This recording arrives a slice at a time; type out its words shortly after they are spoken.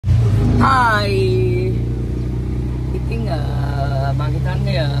Hi. ඉතින් මම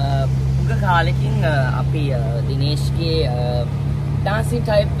හිතන්නේ පුංග කාලෙකින් අපි දිනේෂ්ගේ dancing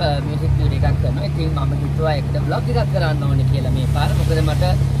type music video එකක් කරනවා. ඉතින් මම හිතුවා ඒකට vlog එකක් කරන්න ඕනේ කියලා මේ පාර. මොකද මට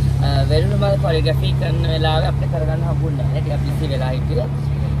වෙරුළුමල් choreography කරන වෙලාවේ අපිට කරගන්න හම්බුන්නේ නැහැ. ටිකක් busy වෙලා හිටියා.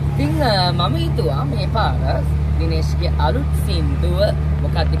 ඉතින් මම හිතුවා මේ පාර දිනේෂ්ගේ අලුත් සින්දුව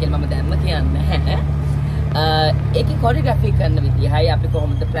මොකක්ද කියලා මම දැම්ම කියන්නේ නැහැ. ඒකේ choreography කරන විදිහයි අපි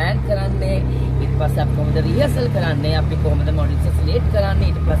කොහොමද plan කරන්නේ ඊට පස්සේ අපි කොහොමද rehearsal කරන්නේ අපි කොහොමද models select කරන්නේ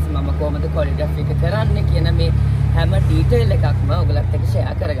ඊට පස්සේ මම කොහොමද choreography එක කරන්නේ කියන මේ හැම detail එකක්ම ඔයගලත් එක්ක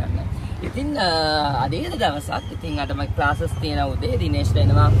share කරගන්න. ඉතින් අද ඊට දවසක් ඉතින් අද මගේ classes තියෙනවා උදේ දිනේෂ්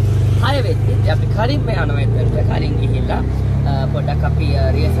වෙනවා 6 වෙද්දි අපි කලින් යනවා එතනට කලින් ගිහිල්ලා පොඩ්ඩක් අපි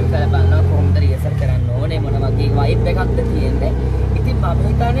rehearsal කරලා බලනවා කොහොමද rehearsal කරන්න ඕනේ මොන වගේ vibe එකක්ද තියෙන්නේ. ඉතින් මම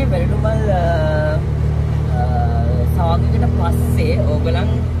හිතන්නේ වෙරුළුමල් song එකට පස්සේ ඕගලන්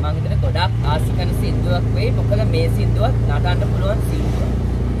මම හිතන ගොඩක් ආස කරන සින්දුවක් වෙයි. මොකද මේ සින්දුවත් නටන්න පුළුවන් සින්දුවක්.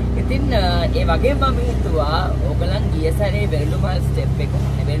 ඉතින් ඒ වගේම මම හිතුවා ඕගලන් ගිය සැරේ වෙරුළුමල් ස්ටෙප් එක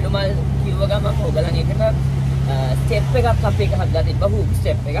වෙරුළුමල් කිව්ව ගමන් ඕගලන් එකට ස්ටෙප් එකක් අපි එක හදලා තිබ්බ හූක්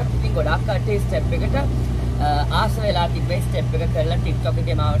ස්ටෙප් එකක්. ඉතින් ගොඩක් කට්ටිය ස්ටෙප් එකට ආස වෙලා තිබ්බේ ස්ටෙප් එක කරලා TikTok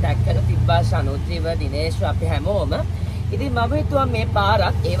එකේ මාව ටැග් කරලා තිබ්බා ශනුත්‍රිව දිනේෂ් අපි හැමෝම. ඉතින් මම හිතුවා මේ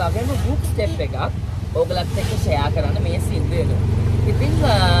පාරක් ඒ වගේම හූක් ස්ටෙප් එකක් ඕගලත් එක්ක ෂෙයා කරන්න මේ සින්දුව එක. ඉතින්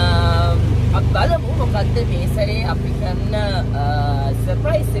අපි බලමු මොකද්ද මේ සැරේ අපි කරන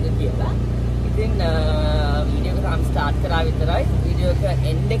සර්ප්‍රයිස් එක කියලා. ඉතින් වීඩියෝ එක තාම ස්ටාර්ට් කරා විතරයි. වීඩියෝ එක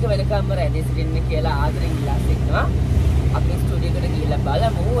එන්ඩ් එක වෙනකම්ම රැඳී සිටින්න කියලා ආදරෙන් ඉල්ලා සිටිනවා. අපි ස්ටුඩියෝ එකට ගිහිල්ලා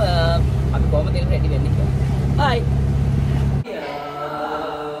බලමු අපි කොහොමද රෙඩි වෙන්නේ කියලා. බයි.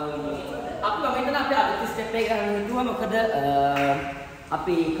 අපි මම හිතන අපි අලුත් ස්ටෙප් එක ගන්න හිතුවා මොකද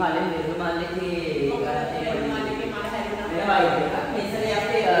අපි කලින් වෙරුළුමල් එකේ මම හැදුනා මේ සැරේ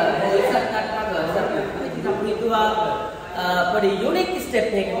අපි බෝයිස් අත්නට්ටා ගර්ල්ස් අත්නට්ටා ඉතින් අපි හිතුවා පොඩි යුනික් ස්ටෙප්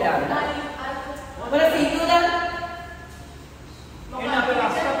එකකට යන්න. මොකද සින්දුවද? එන්න අපි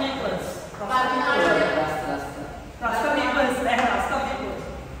රස්තා පීපල්ස් රස්තා පීපල්ස් මේකේ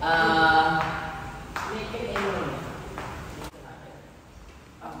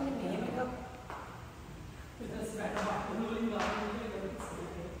එන්න අපි මෙහෙම එකක් පිටස් බෑට වලින්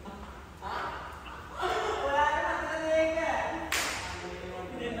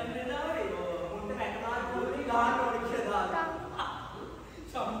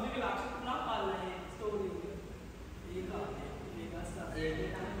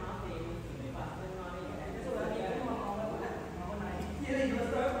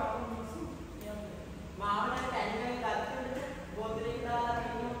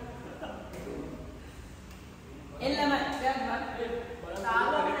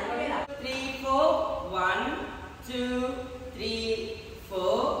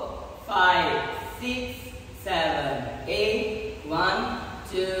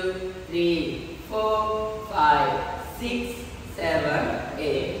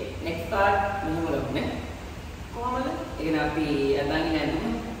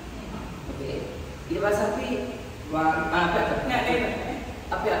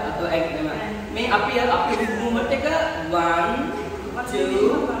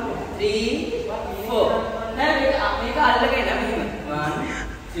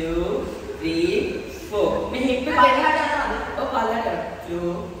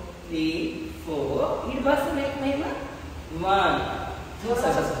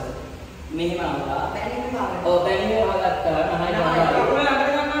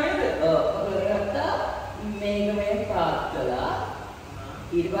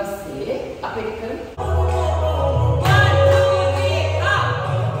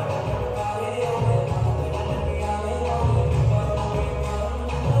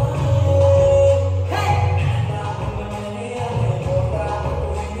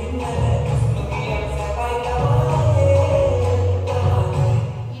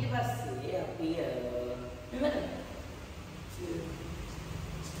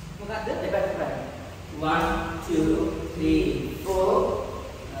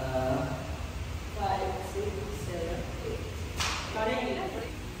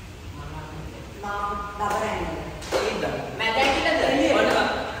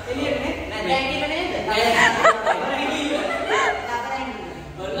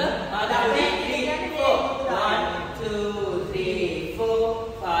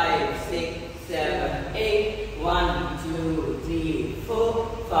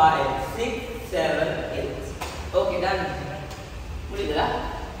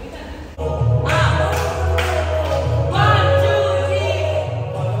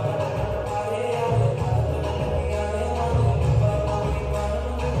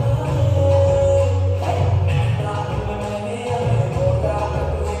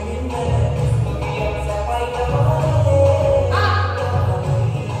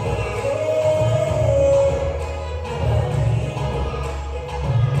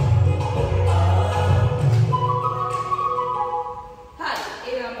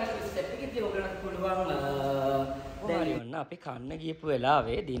කන්න ගියපු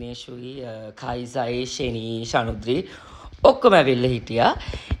වෙලාවේ දිනේෂුයි කයිසයි ෂෙනී ශනුද්‍රී ඔක්කොම ඇවිල්ලා හිටියා.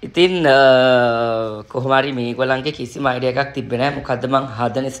 ඉතින් කොහොම හරි මේගොල්ලන්ගේ කිසිම අයිඩියා එකක් තිබ්බේ නැහැ මොකද්ද මං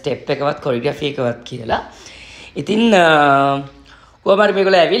හදන ස්ටෙප් එකවත් කොරියෝග්‍රැෆි එකවත් කියලා. ඉතින් කොහොම හරි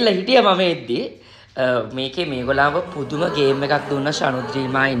මේගොල්ලෝ ඇවිල්ලා හිටියා මම එද්දී මේකේ මේගොල්ලන්ව පුදුම ගේම් එකක් දුන්නා ශනුද්‍රී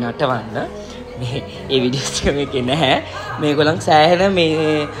මායි නටවන්න. මේ ඒ වීඩියෝස් එක මේකේ නැහැ. මේගොල්ලන් සෑහෙන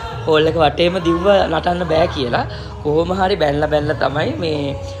මේ හෝල් එක වටේම දිව්ව නටන්න බෑ කියලා. කොහොම හරි බැලලා තමයි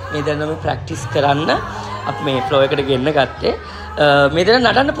මේ දැන් මේ ප්‍රැක්ටිස් කරන්න අපි මේ ෆ්ලෝ එකට ගෙන්න ගත්තේ. මේ දැන්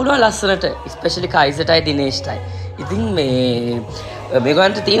නටන්න පුළුවන් ලස්සනට ස්පෙෂලි කයිසටයි දිනේෂ්ටයි. ඉතින්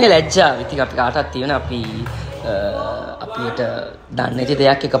මේගොල්ලන්ට තියෙන ලැජ්ජාව ඉතින් අපි කාටවත් තියෙන අපිට දන්නේ නැති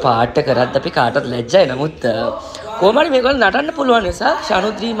දෙයක් එක පාට කරද්දී අපි කාටවත් ලැජ්ජයි. නමුත් කොහොම හරි මේගොල්ලෝ නටන්න පුළුවන් නිසා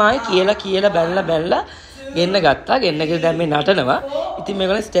ශනුද්‍රී මායි කියලා බැලලා ගෙන්න ගත්තා. ගෙන්නගෙන දැන් මේ නටනවා. ඉතින්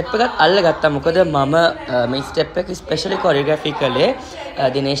මේගොල්ලෝ ස්ටෙප් එකත් අල්ලගත්තා. මොකද මම මේ ස්ටෙප් එක ස්පෙෂලි කොරියෝග්‍රැෆි කළේ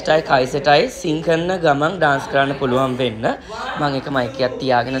දිනේෂ්ටයි කයිසටයි සිං කරන ගමන් ඩාන්ස් කරන්න පුළුවන් වෙන්න. මම එක මයික් එකක්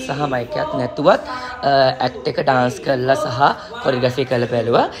තියාගෙන සහ මයික් එකක් නැතුවත් ඇක්ට් එක ඩාන්ස් කරලා සහ කොරියෝග්‍රැෆි කරලා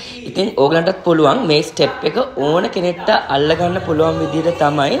බැලුවා. ඉතින් ඕගලන්ටත් පුළුවන් මේ ස්ටෙප් එක ඕන කෙනෙක්ට අල්ලගන්න පුළුවන් විදිහට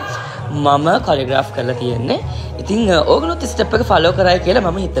තමයි මම කොරියෝග්‍රාෆ් කරලා තියෙන්නේ. ඉතින් ඕගලොත් ස්ටෙප් එක ෆලෝ කරයි කියලා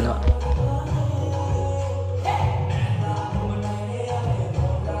මම හිතනවා.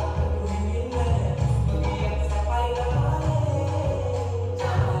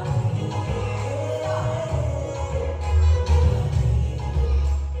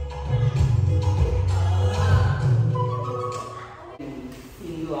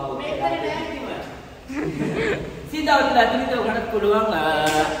 පුළුවන්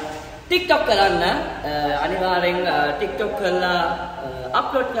TikTok කරන්න අනිවාර්යෙන් TikTok කරලා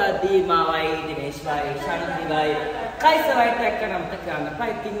අප්ලෝඩ් කරද්දී මාවයි දිනේෂ්වයි ශනුද්‍රීවයි කයිසවයි ටැග් කරන්න කරන්න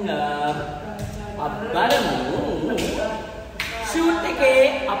ඉතින් බලමු ෂූට් එකේ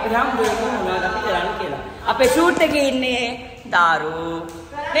අපි නම් බලමු මොනවද අපි කරන්න කියලා. අපේ ෂූට් එකේ ඉන්නේ දාරු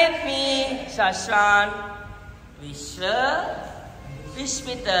නෙත්මි ශාස්ත්‍රාන්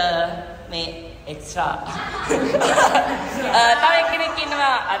විශ්මිත මේ එක්ස්ට්‍රා තව කෙනෙක්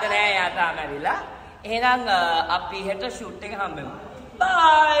ඉන්නවා අද නෑ යා තාම ඇවිල්ලා. එහෙනම් අපි හෙට ෂූට් එක හම්බෙමු.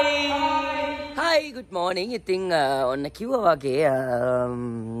 බයි. හයි good morning. ඉතින් ඔන්න කිව්වා වගේ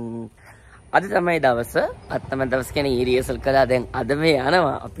අද තමයි දවස. අද තමයි දවස් කියන්නේ රිහර්සල් කළා. දැන් අද මේ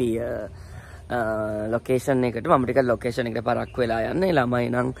යනවා අපි ලොකේෂන් එකට. මම ටිකක් ලොකේෂන් එකට පරක් වෙලා යන්නේ. ළමයි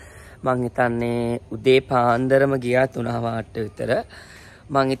නම් මං හිතන්නේ උදේ පාන්දරම ගියා 3:00 විතර.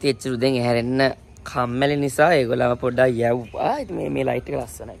 මං ඉතින් එච්චර උදෙන් ඇහැරෙන්න කම්මැලි නිසා ඒගොල්ලව පොඩ්ඩක් යවුවා. ඉතින් මේ ලයිට් එක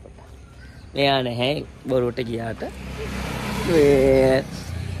ලස්සනයි පොඩ්ඩක්. මෙයා නැහැ බොරුවට ගියාට.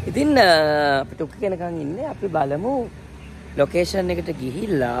 ඉතින් අපි ටුක් කෙනකන් ඉන්නේ. අපි බලමු ලොකේෂන් එකට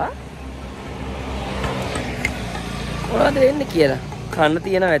ගිහිල්ලා මොනවද වෙන්නේ කියලා. කන්න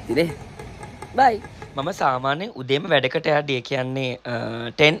තියෙනවා ඇතිනේ. බයි. මම සාමාන්‍යයෙන් උදේම වැඩකට යඩිය කියන්නේ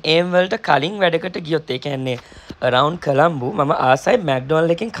 10 AM වලට කලින් වැඩකට ගියොත් ඒ කියන්නේ around කොළඹ මම ආසයි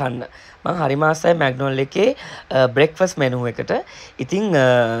මැක්ඩොනල්ඩ් එකෙන් කන්න. මම හරිම ආසයි මැක්ඩොනල්ඩ් එකේ බ්‍රෙක්ෆාස්ට් මෙනු එකට. ඉතින්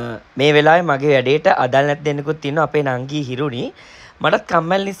මේ වෙලාවේ මගේ වැඩේට අදාළ නැති දෙන්නෙකුත් ඉන්නවා අපේ නංගී හිරුනි. මටත්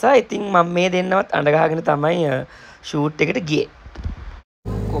කම්මැලි නිසා ඉතින් මම මේ දෙන්නවත් අඬ ගහගෙන තමයි ෂූට් එකට ගියේ.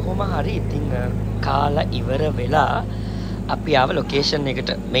 කොහොම හරි ඉතින් කාලා ඉවර වෙලා අපි ආව ලොකේෂන් එකට.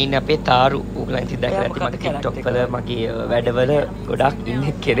 මෙයින් අපේ තාරු ඕගලන් ඉතින් දැකලා ඇති මට TikTok වල මගේ වැඩවල ගොඩක්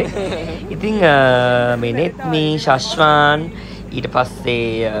ඉන්නේ කෙනෙක්. ඉතින් මෙනෙත් මේ ශාස්ත්‍රාන් ඊට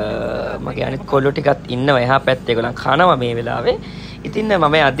පස්සේ මගේ අනිත් කොල්ලෝ ටිකත් ඉන්නවා එහා පැත්තේ. ඒගොල්ලන් කනවා මේ වෙලාවේ. ඉතින්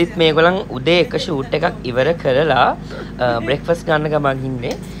මම අදිත් මේගොල්ලන් උදේ එක ෂූට් එකක් ඉවර කරලා බ්‍රෙක්ෆාස්ට් ගන්න ගමන්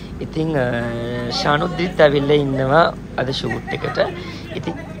ඉන්නේ. ඉතින් ශානුද්‍රිත් ඇවිල්ලා ඉන්නවා අද ෂූට් එකට.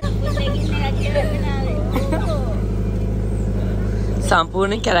 ඉතින්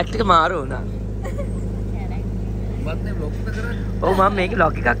සම්පූර්ණයෙන් කැරක්ටර් එක මාරු වුණා. මත් නේ බ්ලොග් එක කරන්නේ. ඔව් මම මේකේ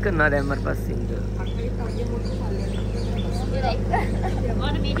බ්ලොග් එකක් කරනවා දැම්මට පස්සේ.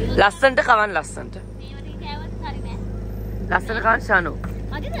 ලස්සන්ට කවන්න ලස්සන්ට. ලස්සන කවන්න ශානු.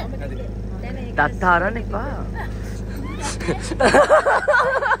 දත් හරන්න එපා.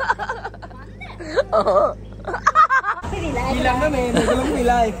 ඔව්. ඊළඟ මේ මෙගලම්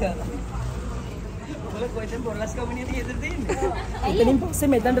විලා එක. කොහෙන් පොරලස් කම්පැනි එකේ ඉඳලා තියෙන්නේ. එතනින් පස්සේ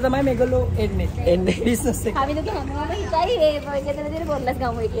මෙතනට තමයි මේගොල්ලෝ එන්නේ බිස්නස් එක. කවිදුගේ හැමෝම හිතයි ඒ ගෙදර තියෙන පොරලස්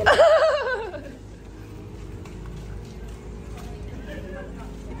ගමුයි කියලා.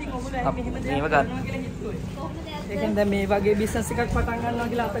 ඉතින් ඔයගොල්ලෝ මෙහෙම දේවල් කරනවා කියලා හිතුවේ. ඒකෙන් දැන් මේ වගේ බිස්නස් එකක් පටන් ගන්නවා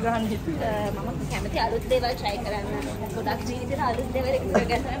කියලා අත ගන්න හිතුවේ. මම කැමති අලුත් දේවල් try කරන්න. ගොඩක් ජීවිතේට අලුත් දේවල් ඉගෙන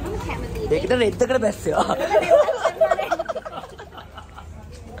ගන්න මම කැමතියි. ඒකට රෙද්දකට බැස්සෙවා.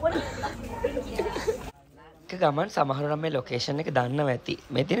 එක්ක ගමන් සමහරවල් මේ ලොකේෂන් එක දන්නව ඇති.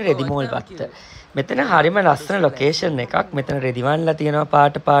 මෙතන රෙදි මෝල් වත්ත. මෙතන හරිම ලස්සන ලොකේෂන් එකක්. මෙතන රෙදි වන්ලා තියෙනවා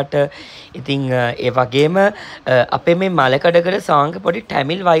පාට පාට. ඉතින් ඒ වගේම අපේ මේ මලකඩකඩ සෝංග පොඩි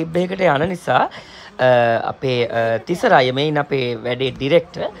ටැමිල් වයිබ් එකකට යන නිසා අපේ තිසරයි මේන් අපේ වැඩේ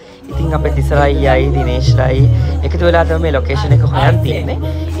ඩිරෙක්ටර්. ඉතින් අපේ තිසරයියි දිනේෂ්ලයි එකතු වෙලා තමයි මේ ලොකේෂන් එක හොයන් තියෙන්නේ.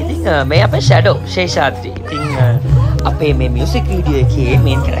 ඉතින් මේ අපේ ෂැඩෝ ශේෂාද්‍රි. ඉතින් අපේ මේ මියුසික් වීඩියෝ එකේ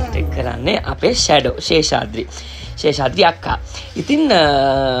මේන් කැරක්ටර් එක කරන්නේ අපේ ෂැඩෝ ශේෂාද්‍රි අක්කා. ඉතින්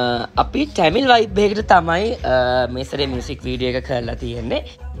අපි ටැමිල් වයිබ් එකකට තමයි මේ සැරේ මියුසික් වීඩියෝ එක කරලා තියෙන්නේ.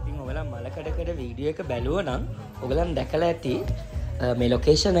 ඉතින් ඔයගොල්ලන් මලකඩකඩ වීඩියෝ එක බැලුවා නම් ඔයගොල්ලන් දැකලා ඇති මේ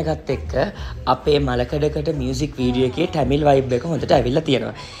ලොකේෂන් එකත් එක්ක අපේ මලකඩකට මියුසික් වීඩියෝ එකේ ටැමිල් වයිබ් එක හොඳට ඇවිල්ලා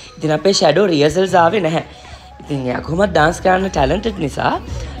තියෙනවා. ඉතින් අපේ ෂැඩෝ රිහර්සල්ස් ආවේ නැහැ. ඉතින් එයා කොහොමද ඩාන්ස් කරන්න ටැලන්ටඩ් නිසා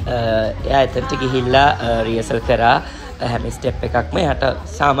එයා එතනට ගිහිල්ලා රිහර්සල් කරා හැම ස්ටෙප් එකක්ම එයාට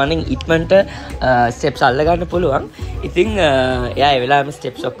සාමාන්‍යයෙන් ඉක්මනට ස්ටෙප්ස් අල්ල ගන්න පුළුවන්. ඉතින් එයා ඒ වෙලාවෙම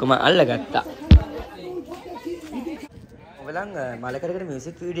ස්ටෙප්ස් ඔක්කොම අල්ලගත්තා. ඔයගොල්ලන් මලකඩකට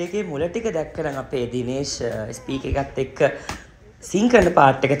මියුසික් වීඩියෝ එකේ මුල ටික දැක්කනම් අපේ දිනේෂ් ස්පීකර් එකත් එක්ක සිං කරන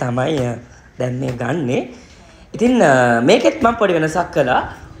පාට් එක තමයි දැන් මේ ගන්නෙ. ඉතින් මේකෙත් මම පොඩි වෙනසක් කළා.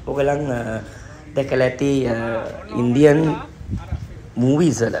 ඔයගොල්ලන් දැකලා ඇති ඉන්දියන්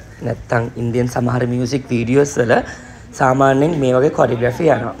මූවීස් වල නැත්තම් ඉන්දියන් සමහර මියුසික් වීඩියෝස් වල සාමාන්‍යයෙන් මේ වගේ කොරියෝග්‍රැෆි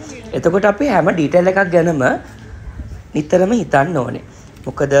යනවා. එතකොට අපි හැම ඩීටේල් එකක් ගැනම නිතරම හිතන්න ඕනේ.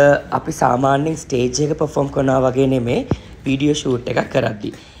 මොකද අපි සාමාන්‍යයෙන් ස්ටේජ් එක පර්ෆෝම් කරනවා වගේ නෙමෙයි වීඩියෝ ෂූට් එකක්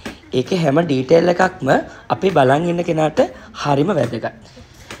කරද්දී. ඒකේ හැම ඩීටේල් එකක්ම අපි බලන් ඉන්න කෙනාට හරිම වැදගත්.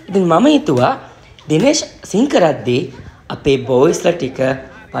 ඉතින් මම හිතුවා දිනේෂ් සිං කරද්දී අපේ බොයිස්ලා ටික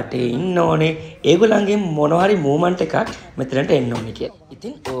පටේ ඉන්න ඕනේ. ඒගොල්ලන්ගේ මොනවා හරි මූවමන්ට් එකක් මෙතනට එන්න ඕනේ කියලා.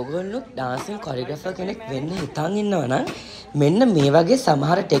 ඉතින් ඕගොල්ලෝ ඩාන්සින් කොරියෝග්‍රාෆර් කෙනෙක් වෙන්න හිතන් ඉන්නවා නම් මෙන්න මේ වගේ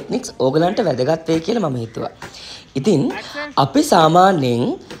සමහර ටෙක්නික්ස් ඕගලන්ට වැදගත් වෙයි කියලා මම හිතුවා. ඉතින් අපි සාමාන්‍යයෙන්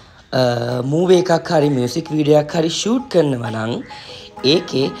මූවි එකක් හරි මියුසික් වීඩියෝ එකක් හරි ෂූට් කරනවා නම්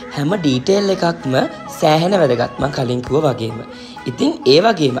ඒකේ හැම ඩීටේල් එකක්ම සෑහෙන වැදගත් මම කලින් කිව්වා වගේම. ඉතින් ඒ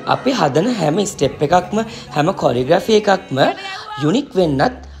වගේම අපි හදන හැම ස්ටෙප් එකක්ම හැම කොරියෝග්‍රාෆි එකක්ම යුනික්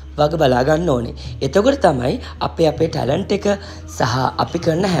වෙන්නත් වග බලා ගන්න ඕනේ. එතකොට තමයි අපේ ටැලන්ට් එක සහ අපි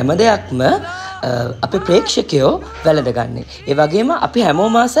කරන හැම දෙයක්ම අපේ ප්‍රේක්ෂකයෝ වැළඳගන්නේ. ඒ වගේම අපි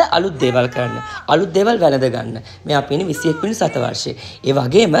හැමෝම ආසයි අලුත් දේවල් කරන්න. අලුත් දේවල් වැළඳ ගන්න. මේ අපි ඉන්නේ 21 වෙනි සතවර්ෂයේ. ඒ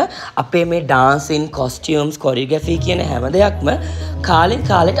වගේම අපේ මේ ඩාන්සින්, කොස්ටියුම්ස්, කොරියෝග්‍රැෆි කියන හැම දෙයක්ම කාලෙන්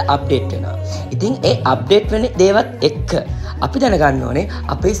කාලෙට අප්ඩේට් වෙනවා. ඉතින් ඒ අප්ඩේට් වෙන දේවත් එක්ක අපි දැනගන්න ඕනේ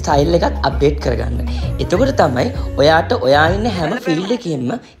අපේ ස්ටයිල් එකත් අප්ඩේට් කරගන්න. එතකොට තමයි ඔයාට ඔයා ඉන්න හැම ෆීල්ඩ් එකකින්ම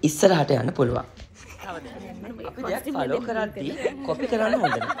ඉස්සරහට යන්න පුළුවන්. අපි දෙයක් ෆලෝ කරද්දී කොපි කරන්න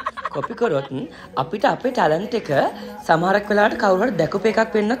හොඳ නැහැ. කොපි කරොත් අපිට අපේ ටැලන්ට් එක සමහරක් වෙලාවට කවුරු හරි දැකපු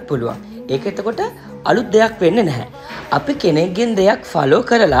එකක් වෙන්නත් පුළුවන්. ඒක එතකොට අලුත් දෙයක් වෙන්නේ නැහැ. අපි කෙනෙක්ගෙන් දෙයක් ෆලෝ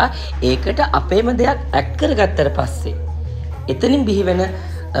කරලා ඒකට අපේම දෙයක් ඇඩ් කරගත්තට පස්සේ එතනින් බිහි වෙන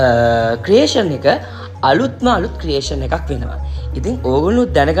ක්‍රියේෂන් එක අලුත් ක්‍රියේෂන් එකක් වෙනවා. ඉතින් ඕගොල්ලෝ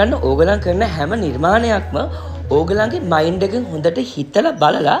දැනගන්න ඕගලන් කරන හැම නිර්මාණයක්ම ඕගලන්ගේ මයින්ඩ් එකෙන් හොඳට හිතලා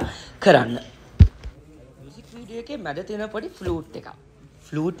බලලා කරන්න. මියුසික් වීඩියෝ එකේ මැද තියෙන පොඩි ෆ්ලූට් එකක්.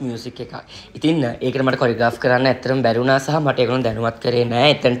 ෆ්ලූට් මියුසික් එකක්. ඉතින් ඒකට මට කොරියෝග්‍රාෆ් කරන්න ඇත්තටම බැරි වුණා සහ මට ඒගොල්ලෝ දැනුවත් කරේ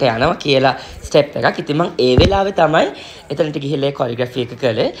නෑ එතනට යනවා කියලා ස්ටෙප් එකක්. ඉතින් මම ඒ වෙලාවේ තමයි එතනට ගිහිල්ලා කොරියෝග්‍රැෆි එක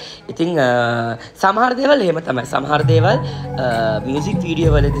කළේ. ඉතින් සමහර දේවල් එහෙම තමයි. සමහර දේවල් මියුසික්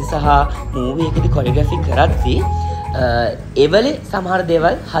වීඩියෝ වලදී සහ මූවි එකදී කොරියෝග්‍රැෆි කරද්දී ඒවලේ සමහර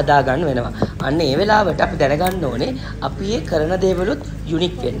දේවල් හදා ගන්න වෙනවා. අන්න ඒ වෙලාවට අපි දැනගන්න ඕනේ අපි මේ කරන දේවලුත්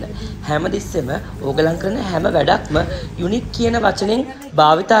යුනික් වෙන්න. හැමදෙස්සෙම ඕගලන් කරන හැම වැඩක්ම යුනික් කියන වචනෙන්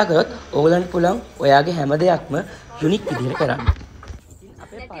භාවිතා කරොත් ඕගලන්ට පුළුවන් ඔයාගේ හැම දෙයක්ම යුනික් විදිහට කරන්න.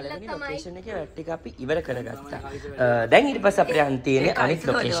 අපේ පළවෙනි ලොකේෂන් එකේ වැඩ ටික අපි ඉවර කරගත්තා. දැන් ඊට පස්සේ අපිට යන්න තියෙන්නේ අනිත්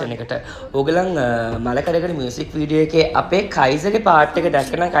ලොකේෂන් එකට. ඕගලන් මලකඩකට මියුසික් වීඩියෝ එකේ අපේ කයිසගේ පාර්ට් එක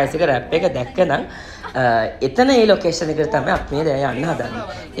දැක්කනම් කයිසගේ රැප් එක දැක්කනම් එතන ඒ ලොකේෂන් එකට තමයි අපි මේ දැන් යන්න හදන්නේ.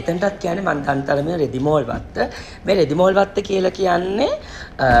 එතනටත් කියන්නේ මන් දන්තරමේ රෙදිමෝල් වත්ත. මේ රෙදිමෝල් වත්ත කියලා කියන්නේ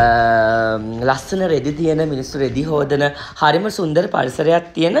ලස්සන රෙදි තියෙන මිනිස්සු රෙදි හොදන හරිම සුන්දර පරිසරයක්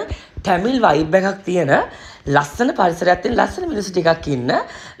තියෙන ටැමිල් වයිබ් එකක් තියෙන ලස්සන පරිසරයක් තියෙන ලස්සන මිනිස්සු ටිකක් ඉන්න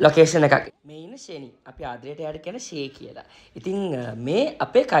ලොකේෂන් එකක්. මේ ඉන්න ෂෙනි. අපි ආදරයට යාට කියන ෂේ කියලා. ඉතින් මේ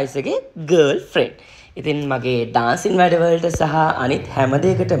අපේ කයිසගේ ගර්ල් ෆ්‍රෙන්ඩ්. ඉතින් මගේ ඩාන්සින් වැඩවලට සහ අනිත් හැම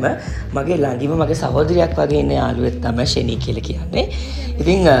දෙයකටම මගේ ළඟින්ම මගේ සහෝදරියක් වගේ ඉන්න යාළුවෙක් තමයි ෂෙනි කියලා කියන්නේ.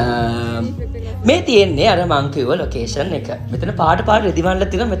 ඉතින් මේ තියෙන්නේ අර මං කිව්ව ලොකේෂන් එක. මෙතන පාට රෙදිවන්ලා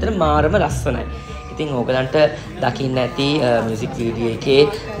තියෙනවා. මෙතන මාරම ලස්සනයි. ඉතින් ඕගලන්ට දකින්න ඇති මියුසික් වීඩියෝ එකේ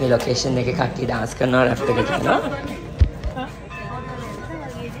මේ ලොකේෂන් එකේ කට්ටිය ඩාන්ස් කරනවා රැප් එක කරනවා.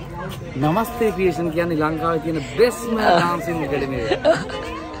 නමස්තේ ක්‍රියේෂන් කියන්නේ ලංකාවේ තියෙන බෙස්ට්ම ඩාන්සින් ඇකඩමි එක.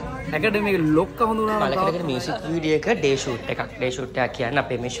 ඇකඩමි එක ලොක්ක හඳුනනවා. මලකඩකට මියුසික් වීඩියෝ එක ඩේ ෂූට් එකක්. ඩේ ෂූට් එකක් කියන්නේ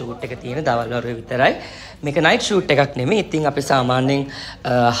අපේ මේ ෂූට් එක තියෙන දවල් වරුවේ විතරයි. මේක නයිට් ෂූට් එකක් නෙමෙයි. ඉතින් අපි සාමාන්‍යයෙන්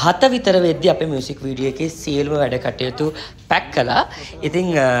 7 විතර වෙද්දී අපේ මියුසික් වීඩියෝ එකේ සියලුම වැඩ කටයුතු පැක් කළා.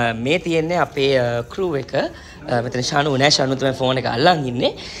 ඉතින් මේ තියෙන්නේ අපේ ක්‍රූ එක. මෙතන ශානු නෑ, ශානු තමයි ෆෝන් එක අල්ලන්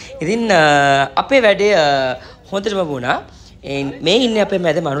ඉන්නේ. ඉතින් අපේ වැඩේ හොඳටම වුණා. මේ ඉන්නේ අපේ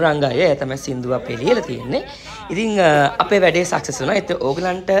මැද මනුරංගය. එයා තමයි සින්දුව අපේ ලියලා තියෙන්නේ. ඉතින් අපේ වැඩේ සක්සස් වුණා. ඒත්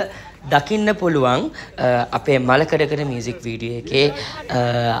ඕගලන්ට දකින්න පුළුවන් අපේ මලකඩකඩ මියුසික් වීඩියෝ එකේ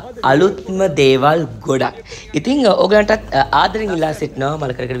අලුත්ම දේවල් ගොඩක්. ඉතින් ඕගලන්ටත් ආදරෙන් ඉල්ලා සිටිනවා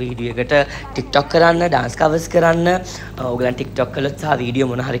මලකඩකඩ වීඩියෝ එකට TikTok කරන්න, dance covers කරන්න. ඕගලන් TikTok කළොත් සහ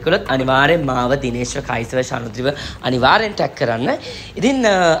වීඩියෝ මොන හරි කළොත් අනිවාර්යෙන් මාව දිනේශ්ව කයිසව ශානුද්‍රිව අනිවාර්යෙන් ටැග් කරන්න. ඉතින්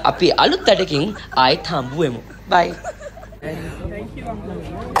අපි අලුත් වැඩකින් ආයෙත් හම්බ වෙමු. Bye. Thank you.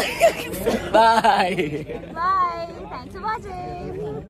 Bye. Bye. Thanks for watching.